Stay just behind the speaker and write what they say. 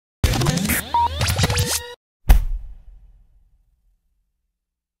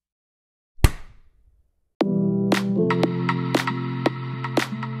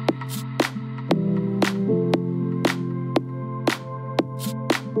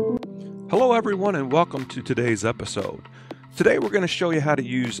Hello everyone and welcome to today's episode. Today we're going to show you how to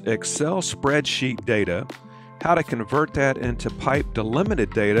use Excel spreadsheet data, how to convert that into pipe delimited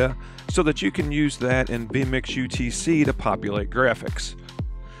data so that you can use that in vMix UTC to populate graphics.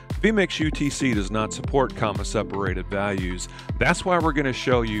 vMix UTC does not support comma separated values. That's why we're going to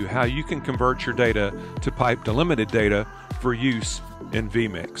show you how you can convert your data to pipe delimited data for use in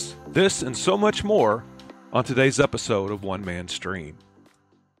vMix. This and so much more on today's episode of One Man Stream.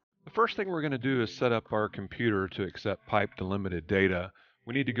 The first thing we're going to do is set up our computer to accept pipe delimited data.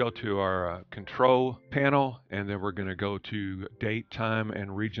 We need to go to our control panel, and then we're going to go to date, time,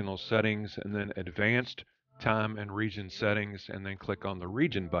 and regional settings, and then advanced time and region settings, and then click on the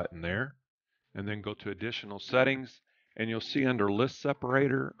region button there, and then go to additional settings, and you'll see under list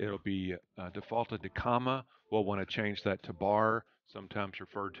separator, it'll be defaulted to comma. We'll want to change that to bar, sometimes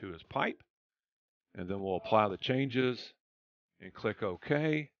referred to as pipe, and then we'll apply the changes and click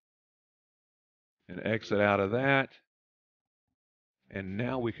OK. And exit out of that. And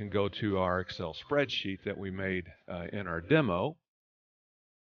now we can go to our Excel spreadsheet that we made in our demo.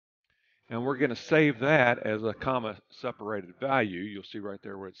 And we're going to save that as a comma separated value. You'll see right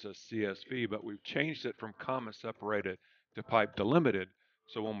there where it says CSV, but we've changed it from comma separated to pipe delimited.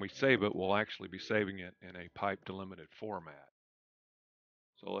 So when we save it, we'll actually be saving it in a pipe delimited format.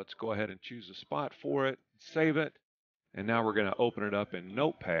 So let's go ahead and choose a spot for it, save it. And now we're going to open it up in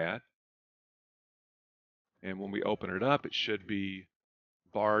Notepad. And when we open it up, it should be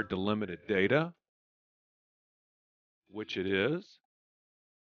bar delimited data, which it is.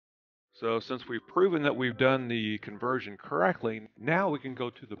 So since we've proven that we've done the conversion correctly, now we can go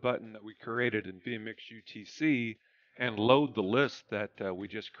to the button that we created in vMix UTC and load the list that we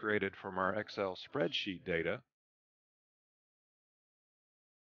just created from our Excel spreadsheet data.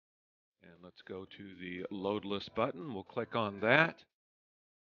 And let's go to the load list button. We'll click on that.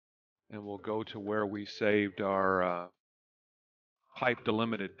 And we'll go to where we saved our pipe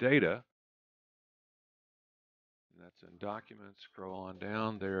delimited data. And that's in Documents. Scroll on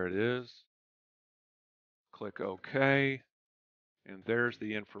down. There it is. Click OK. And there's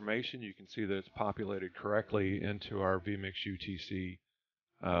the information. You can see that it's populated correctly into our vMix UTC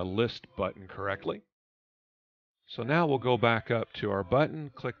list button correctly. So now we'll go back up to our button,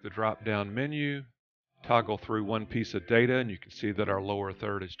 click the drop-down menu, toggle through one piece of data, and you can see that our lower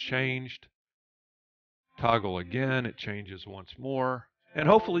third has changed. Toggle again, it changes once more. And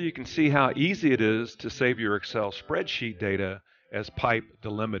hopefully you can see how easy it is to save your Excel spreadsheet data as pipe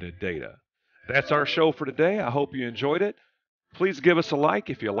delimited data. That's our show for today. I hope you enjoyed it. Please give us a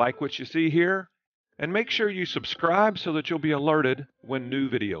like if you like what you see here. And make sure you subscribe so that you'll be alerted when new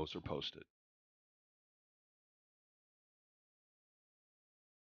videos are posted.